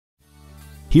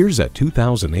Here's a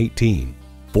 2018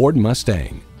 Ford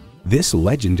Mustang. This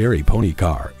legendary pony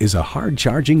car is a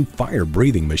hard-charging,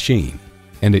 fire-breathing machine,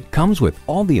 and it comes with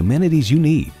all the amenities you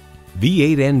need.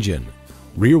 V8 engine,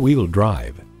 rear-wheel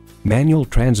drive, manual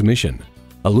transmission,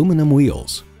 aluminum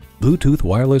wheels, Bluetooth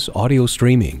wireless audio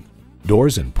streaming,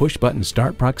 doors and push-button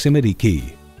start proximity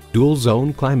key,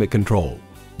 dual-zone climate control,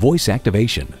 voice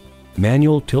activation,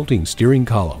 manual tilting steering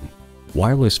column,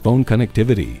 wireless phone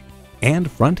connectivity, and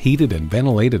front heated and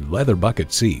ventilated leather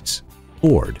bucket seats.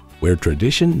 Ford, where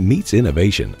tradition meets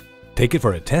innovation. Take it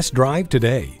for a test drive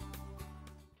today.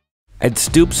 At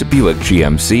Stoops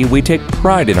Buick-GMC, we take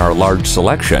pride in our large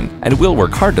selection and we'll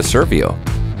work hard to serve you.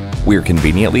 We're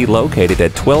conveniently located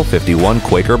at 1251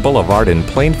 Quaker Boulevard in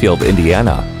Plainfield,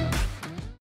 Indiana.